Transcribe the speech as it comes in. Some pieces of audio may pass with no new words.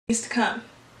To come,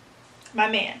 my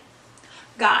man,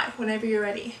 God, whenever you're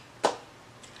ready.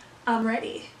 I'm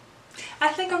ready. I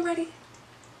think I'm ready.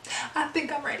 I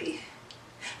think I'm ready.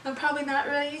 I'm probably not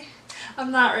ready.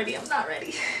 I'm not ready. I'm not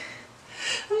ready.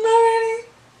 I'm not ready.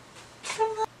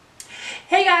 I'm not.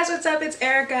 Hey guys, what's up? It's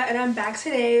Erica and I'm back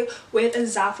today with a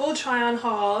ZAFUL try-on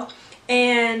haul.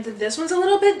 And this one's a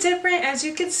little bit different, as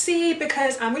you can see,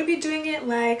 because I'm going to be doing it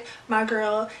like my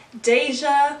girl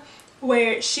Deja,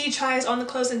 where she tries on the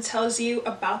clothes and tells you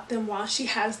about them while she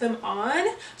has them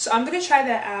on. So I'm gonna try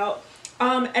that out.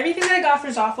 Everything that I got from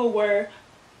ZAFUL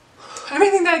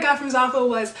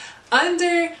was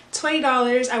under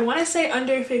 $20. I want to say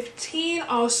under $15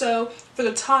 also for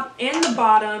the top and the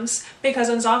bottoms, because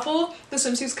on ZAFUL the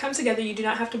swimsuits come together. You do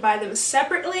not have to buy them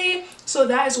separately, so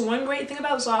that is one great thing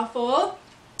about ZAFUL.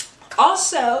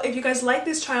 Also, if you guys like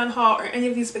this try-on haul or any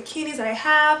of these bikinis that I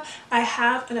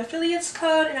have an affiliates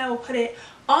code, and I will put it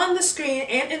on the screen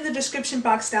and in the description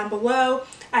box down below.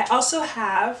 I also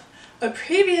have a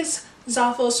previous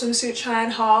ZAFUL swimsuit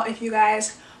try-on haul if you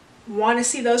guys want to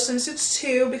see those swimsuits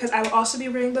too, because I will also be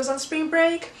wearing those on spring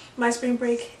break. My spring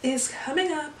break is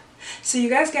coming up, so you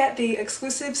guys get the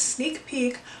exclusive sneak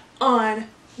peek on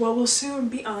what will soon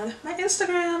be on my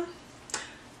Instagram.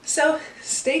 So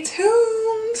stay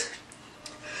tuned.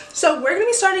 So we're going to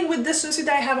be starting with this swimsuit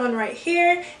that I have on right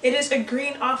here. It is a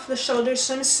green off the shoulder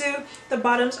swimsuit. The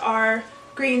bottoms are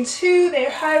green too.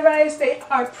 They're high rise. They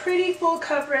are pretty full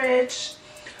coverage.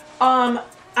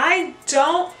 I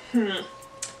don't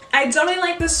really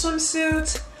like this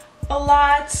swimsuit a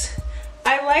lot.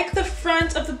 I like the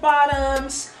front of the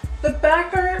bottoms. The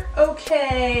back are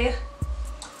okay.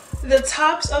 The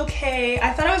top's okay.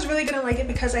 I thought I was really gonna like it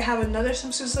because I have another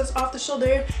swimsuit that's off the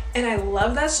shoulder and I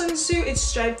love that swimsuit. It's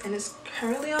striped and it's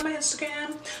currently on my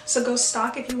Instagram, so go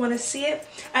stalk if you want to see it.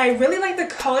 I really like the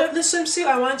color of the swimsuit.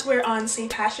 I wanted to wear it on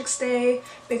St. Patrick's Day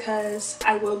because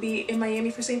I will be in Miami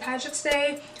for St. Patrick's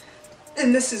Day,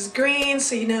 and this is green,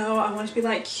 so you know I want to be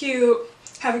like cute,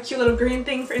 have a cute little green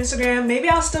thing for Instagram. Maybe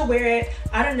I'll still wear it,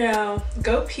 I don't know,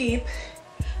 go peep.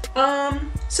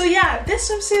 So yeah,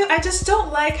 this swimsuit, I just don't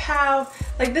like how,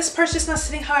 like, this part's just not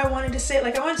sitting how I wanted to sit.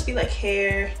 Like, I want it to be like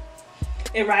hair.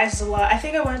 It rises a lot. I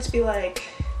think I want it to be like,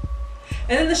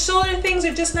 and then the shoulder things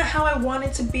are just not how I want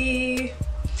it to be.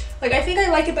 Like, I think I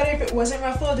like it better if it wasn't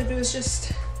ruffled, if it was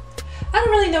just, I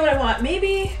don't really know what I want.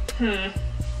 Maybe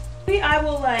I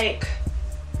will like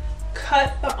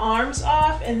cut the arms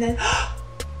off and then,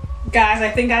 guys,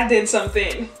 I think I did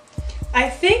something. I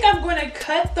think I'm going to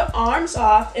cut the arms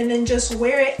off and then just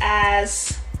wear it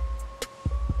as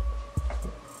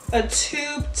a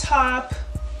tube top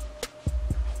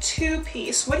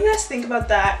two-piece. What do you guys think about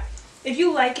that? If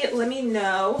you like it, let me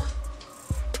know.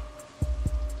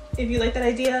 If you like that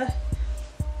idea,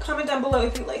 comment down below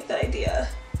if you like that idea.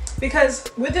 Because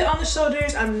with it on the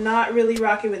shoulders, I'm not really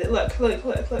rocking with it. Look, look,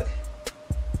 look, look.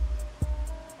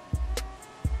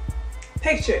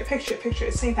 Picture, picture, picture.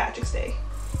 It's St. Patrick's Day.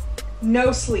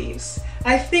 No sleeves.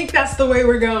 I think that's the way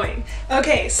we're going.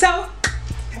 Okay, so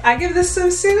I give this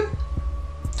swimsuit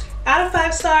out of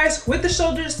 5 stars. With the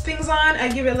shoulders things on,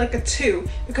 I give it like a 2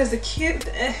 because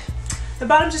the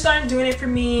bottoms just aren't doing it for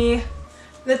me.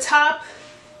 The top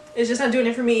is just not doing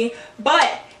it for me.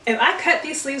 But if I cut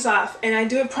these sleeves off and I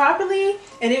do it properly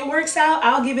and it works out,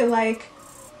 I'll give it like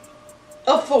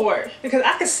a 4 because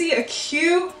I could see a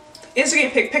cute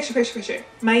Instagram picture.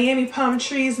 Miami palm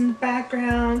trees in the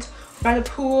background by the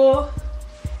pool.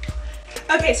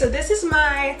 Okay, so this is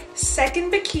my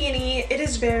second bikini. It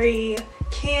is very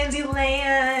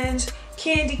Candyland,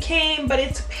 candy cane, but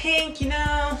it's pink, you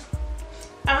know.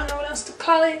 I don't know what else to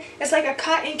call it. It's like a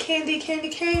cotton candy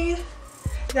cane.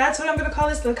 That's what I'm gonna call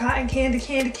this, the cotton candy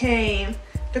cane.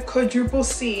 The quadruple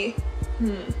C.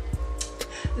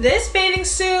 This bathing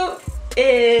suit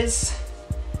is,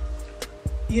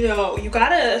 you know, you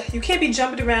can't be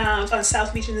jumping around on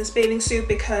South Beach in this bathing suit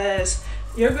because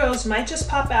your girls might just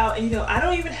pop out, and you know, I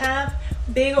don't even have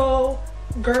big old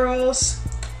girls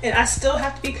and I still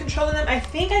have to be controlling them. I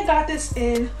think I got this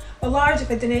in a large. If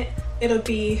I didn't, it'll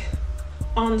be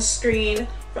on the screen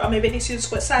for all my bathing suits,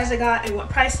 what size I got and what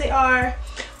price they are.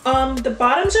 The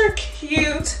bottoms are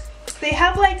cute. They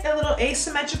have like a little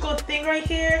asymmetrical thing right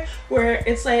here where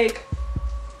it's like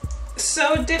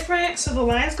so different, so the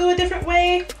lines go a different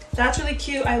way. That's really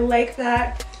cute. I like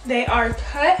that. They are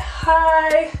cut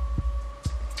high.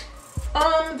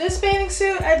 This bathing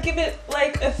suit, I'd give it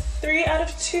like a 3 out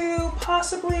of 2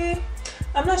 possibly.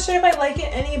 I'm not sure if I like it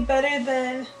any better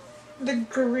than the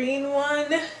green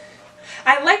one.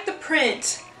 I like the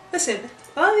print. Listen,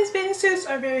 a lot of these bathing suits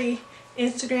are very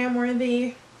Instagram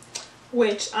worthy,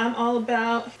 which I'm all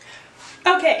about.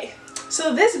 Okay,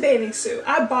 so this bathing suit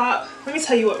I bought, let me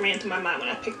tell you what ran through my mind when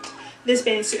I picked this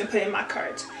bathing suit and put it in my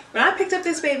cart. When I picked up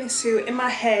this bathing suit, in my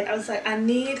head I was like, I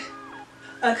need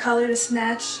a color to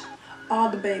snatch all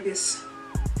the babies.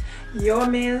 Your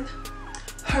man,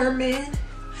 her man,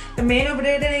 the man over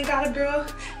there that ain't got a girl,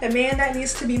 the man that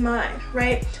needs to be mine,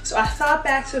 right? So I thought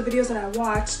back to the videos that I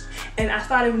watched, and I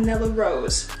thought of Nella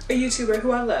Rose, a YouTuber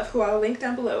who I love, who I'll link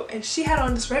down below, and she had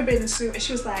on this red bathing suit, and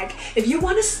she was like, if you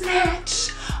want to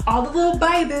snatch all the little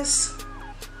babies,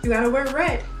 you gotta wear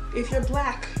red if you're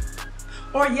black,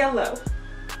 or yellow,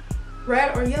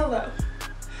 red or yellow.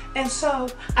 And so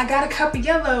I got a cup of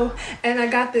yellow, and I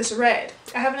got this red.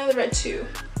 I have another red too.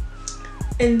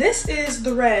 And this is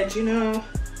the red, you know.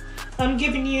 I'm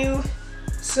giving you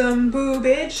some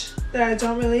boobage that I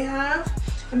don't really have.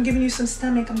 I'm giving you some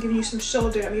stomach, I'm giving you some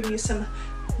shoulder, I'm giving you some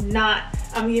knot,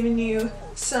 I'm giving you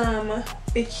some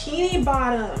bikini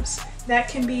bottoms that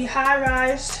can be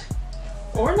high-rise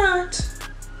or not.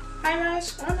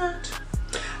 High-rise or not.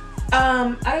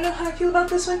 I don't know how I feel about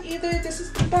this one either. This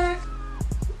is the back.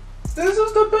 This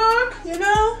is the back, you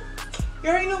know? You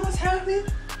already know what's happening.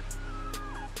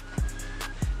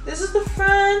 This is the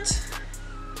front.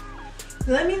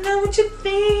 Let me know what you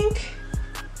think.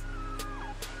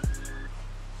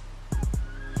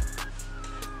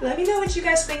 Let me know what you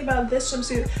guys think about this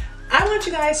swimsuit. I want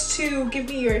you guys to give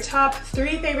me your top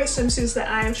 3 favorite swimsuits that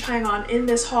I am trying on in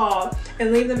this haul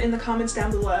and leave them in the comments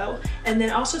down below. And then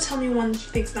also tell me one that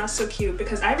you think's not so cute,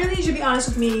 because I really need you to be honest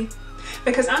with me,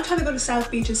 because I'm trying to go to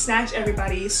South Beach and snatch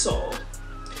everybody's soul.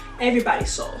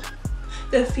 Everybody's soul.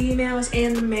 The females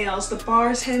and the males, the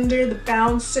bartender, the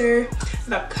bouncer,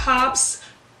 the cops,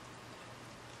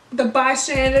 the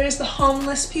bystanders, the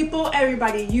homeless people,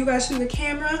 everybody. You guys through the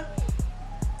camera.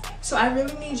 So I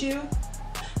really need you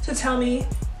to tell me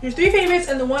your 3 favorites,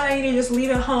 and the one I need to just leave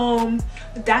at home,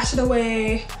 dash it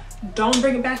away, don't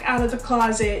bring it back out of the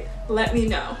closet. Let me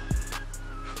know.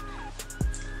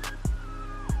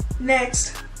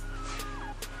 Next.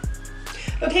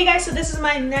 Okay guys, so this is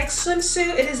my next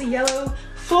swimsuit. It is a yellow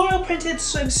floral printed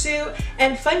swimsuit,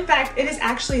 and fun fact, it is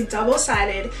actually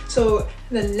double-sided. So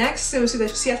the next swimsuit that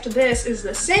you see after this is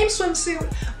the same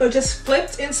swimsuit but just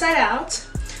flipped inside out.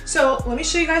 So let me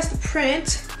show you guys the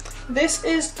print. This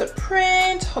is the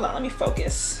print. Hold on, let me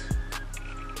focus.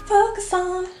 Focus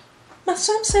on my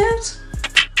swimsuit.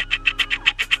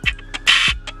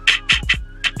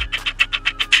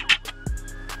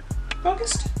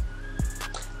 Focused.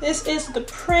 This is the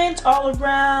print all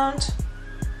around,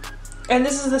 and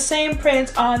this is the same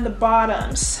print on the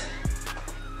bottoms.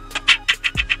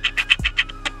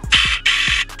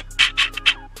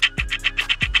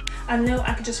 I know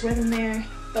I could just wear them there,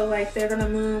 but like they're gonna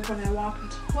move when I walk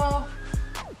into, well.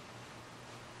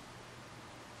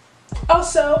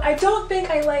 Also, I don't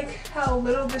think I like how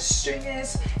little this string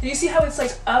is. And you see how it's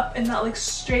like up and not like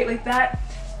straight like that?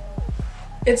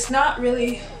 It's not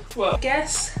really, well, I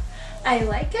guess I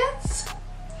like it.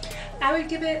 I would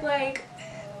give it like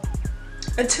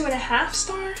a 2.5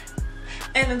 star.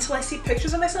 And until I see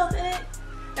pictures of myself in it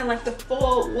and like the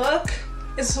full look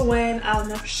is when I'll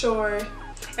know for sure.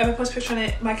 If I post a picture on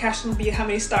it, my caption will be how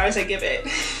many stars I give it.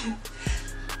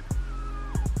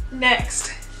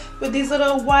 Next, with these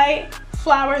little white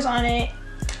flowers on it,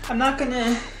 I'm not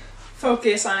gonna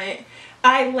focus on it.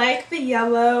 I like the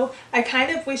yellow. I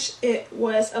kind of wish it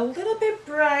was a little bit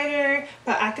brighter,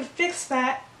 but I could fix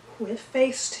that with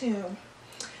Facetune.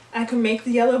 I can make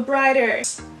the yellow brighter.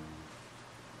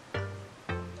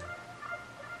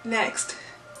 Next.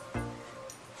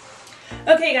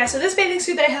 Okay guys, so this bathing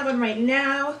suit that I have on right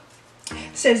now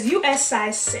says US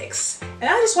size 6. And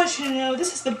I just want you to know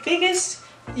this is the biggest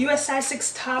US size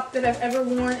 6 top that I've ever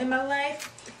worn in my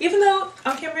life. Even though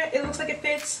on camera it looks like it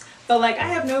fits, but like I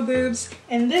have no boobs,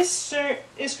 and this shirt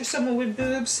is for someone with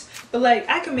boobs, but like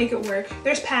I can make it work.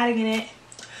 There's padding in it.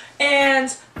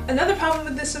 And another problem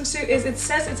with this swimsuit is it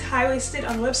says it's high-waisted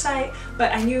on the website,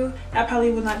 but I knew that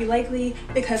probably would not be likely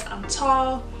because I'm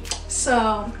tall.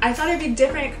 So I thought it'd be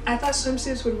different. I thought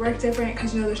swimsuits would work different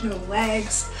because, you know, there's no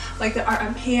legs like there are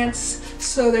on pants,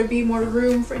 so there'd be more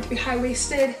room for it to be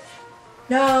high-waisted.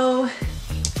 No,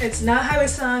 it's not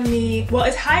high-waisted on me. Well,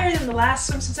 it's higher than the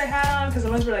last swimsuits I had on because the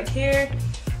ones were like here.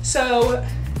 So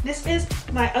this is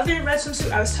my other red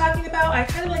swimsuit I was talking about. I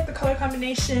kind of like the color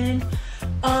combination.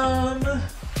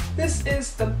 This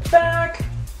is the back.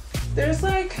 There's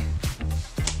like,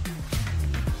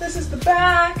 this is the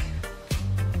back.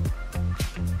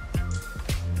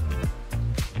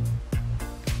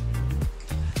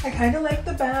 I kind of like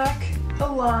the back a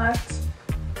lot.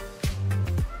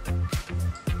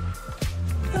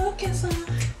 Focus on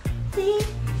me.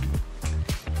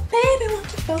 Baby, want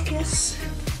to focus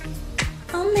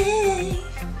on me.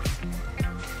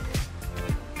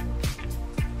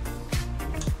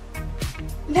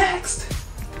 Next.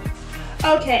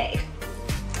 Okay.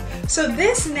 So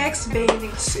this next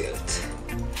bathing suit,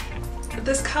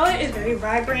 this color is very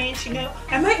vibrant, you know.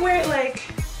 I might wear it like,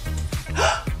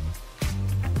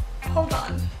 hold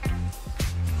on.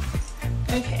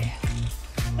 Okay,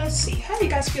 let's see. How do you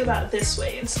guys feel about it this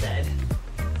way instead?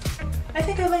 I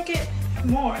think I like it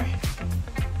more.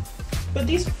 But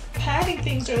these padding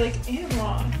things are like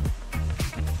wrong.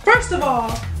 First of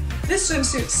all, this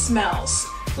swimsuit smells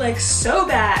like so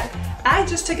bad. I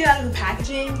just took it out of the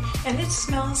packaging and it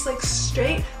smells like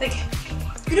straight, like,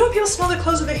 you know when people smell their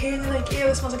clothes with their hair and they're like, ew,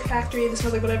 it smells like a factory, it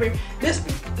smells like whatever.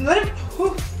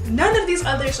 None of these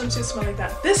other swimsuits smell like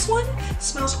that. This one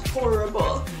smells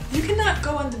horrible. You cannot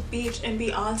go on the beach and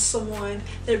be on someone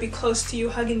that'll be close to you,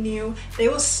 hugging you. They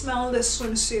will smell this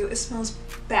swimsuit. It smells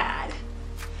bad.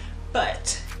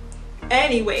 But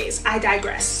anyways, I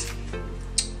digress.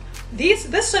 This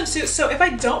swimsuit, so if I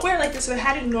don't wear it like this, if I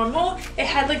had it normal, it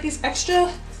had like these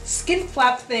extra skin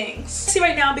flap things. See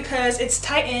right now because it's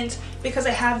tightened because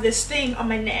I have this thing on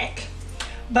my neck.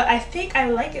 But I think I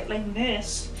like it like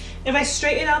this. If I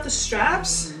straighten out the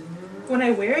straps when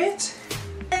I wear it,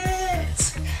 I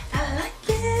like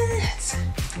it.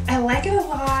 I like it a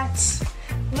lot.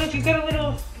 Look, you got a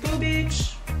little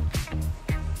boobage.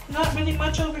 Not really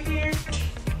much over here.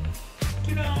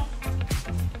 You know,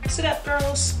 sit up,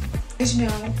 girls. As you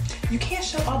know, you can't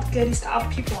show all the goodies to all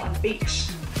the people on the beach.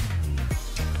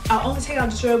 I'll only take out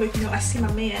the robe if, you know, I see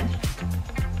my man.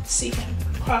 See him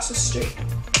across the street.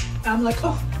 I'm like,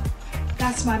 oh,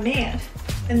 that's my man.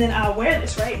 And then I'll wear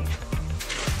this, right?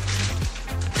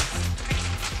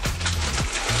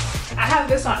 I have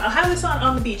this on. I'll have this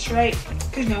on the beach, right?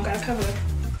 Because, you know, gotta cover it.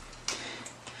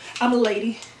 I'm a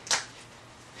lady.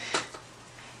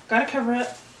 Gotta cover it.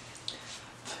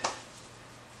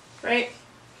 Right?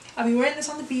 I'll be wearing this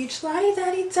on the beach.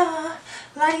 La-di-da-di-da.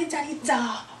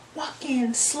 La-di-da-di-da.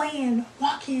 Walking, slaying,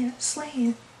 walking,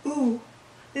 slaying. Ooh.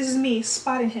 This is me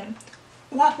spotting him.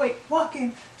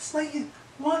 Walking, slaying,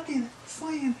 walking,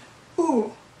 slaying.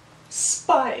 Ooh.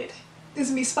 Spotted. This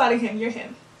is me spotting him. You're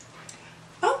him.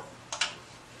 Oh.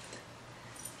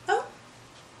 Oh.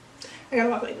 I gotta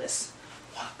walk like this.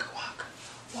 Walk, walk,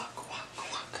 walk,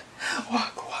 walk, walk.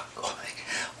 Walk, walk, walk,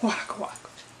 walk, walk.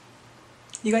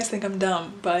 You guys think I'm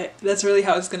dumb, but that's really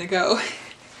how it's gonna go.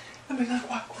 I'm like,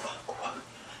 walk, walk, walk,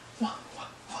 walk,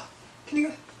 walk, walk. Can you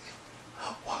go?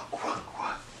 Walk, walk,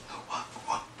 walk, walk,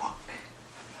 walk, walk.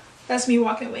 That's me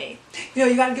walking away. You know,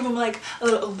 you gotta give him like a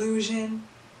little illusion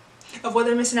of what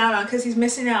they're missing out on, because he's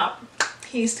missing out.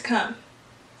 He needs to come.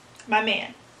 My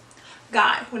man.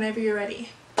 God, whenever you're ready.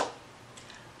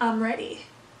 I'm ready.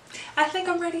 I think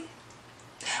I'm ready.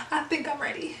 I think I'm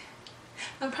ready.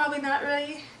 I'm probably not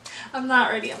ready. I'm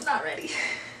not ready. I'm not ready.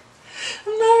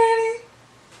 I'm not ready.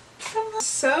 I'm not.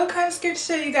 So kind of scared to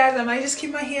show you guys. I might just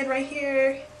keep my hand right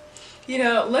here. You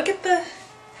know, look at the,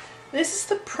 this is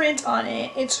the print on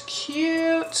it. It's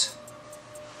cute.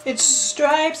 It's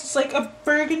stripes. It's like a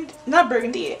burgundy, not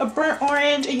burgundy, a burnt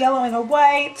orange, a yellow, and a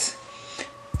white.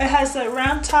 It has that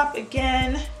round top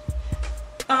again.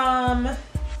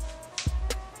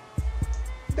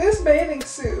 This bathing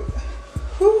suit.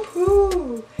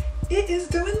 Woohoo! It is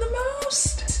doing the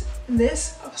most.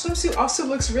 This swimsuit also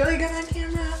looks really good on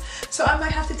camera, so I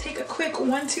might have to take a quick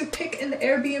 1-2 pic in the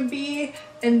Airbnb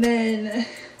and then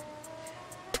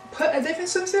put a different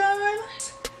swimsuit on.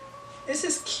 This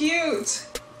is cute.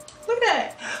 Look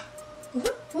at that.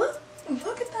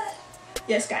 Look at that.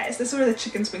 Yes, guys, this is where the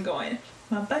chicken's been going.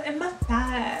 My butt and my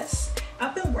thighs.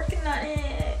 I've been working on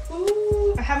it.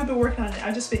 Ooh, I haven't been working on it.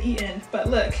 I've just been eating. But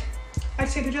look, I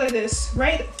can take a picture like this,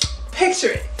 right?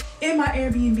 Picture it in my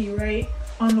Airbnb, right?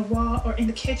 On the wall or in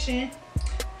the kitchen.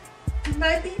 I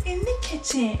might be in the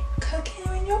kitchen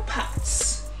cooking in your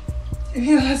pots. If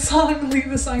you know that song, leave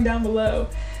the song down below.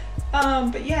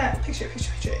 But yeah, picture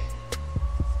it.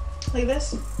 Like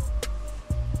this.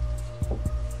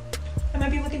 I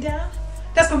might be looking down.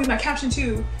 That's gonna be my caption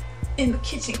too. In the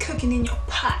kitchen cooking in your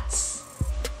pots.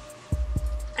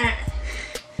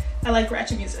 I like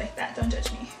ratchet music like that, don't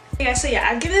judge me. Yeah, so yeah,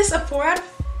 I'd give this a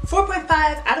 4.5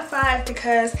 out of 5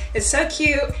 because it's so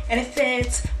cute and it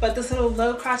fits, but this little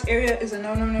low crotch area is a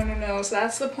no. So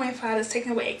that's the 0.5 that's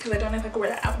taken away because I don't know if I can wear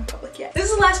that out in public yet.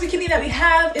 This is the last bikini that we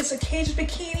have. It's a caged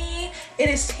bikini. It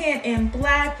is tan and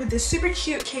black with this super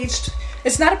cute caged,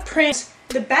 it's not a print.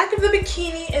 The back of the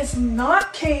bikini is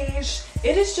not caged.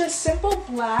 It is just simple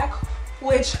black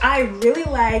which I really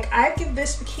like. I give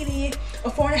this bikini a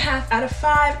 4.5 out of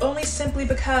 5, only simply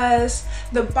because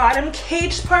the bottom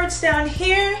cage parts down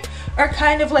here are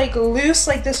kind of like loose,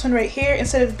 like this one right here,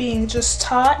 instead of being just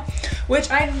taut,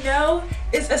 which I know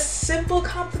is a simple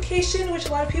complication which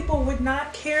a lot of people would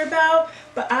not care about,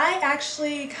 but I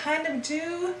actually kind of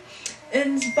do.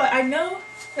 But I know,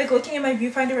 like looking at my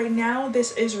viewfinder right now,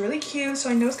 this is really cute, so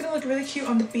I know it's gonna look really cute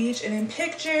on the beach and in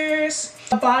pictures.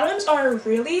 The bottoms are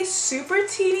really super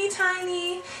teeny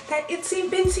tiny, that itsy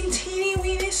bitsy teeny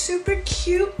weeny super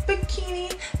cute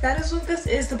bikini. That is what this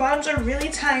is. The bottoms are really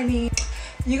tiny.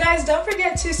 You guys don't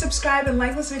forget to subscribe and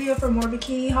like this video for more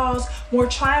bikini hauls, more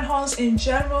try-on hauls in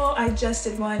general. I just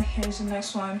did one. Here's the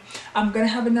next one. I'm gonna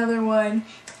have another one.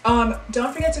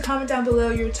 Don't forget to comment down below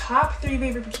your top 3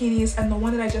 favorite bikinis and the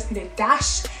one that I just need to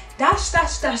dash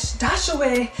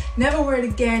away, never wear it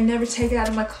again, never take it out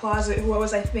of my closet. What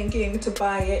was I thinking to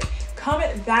buy it?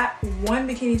 Comment that one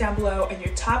bikini down below and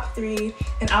your top 3,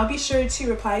 and I'll be sure to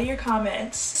reply to your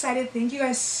comments. Excited. Thank you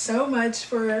guys so much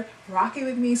for rocking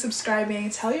with me, subscribing.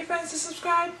 Tell your friends to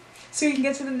subscribe so we can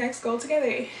get to the next goal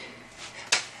together.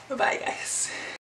 Bye bye, guys.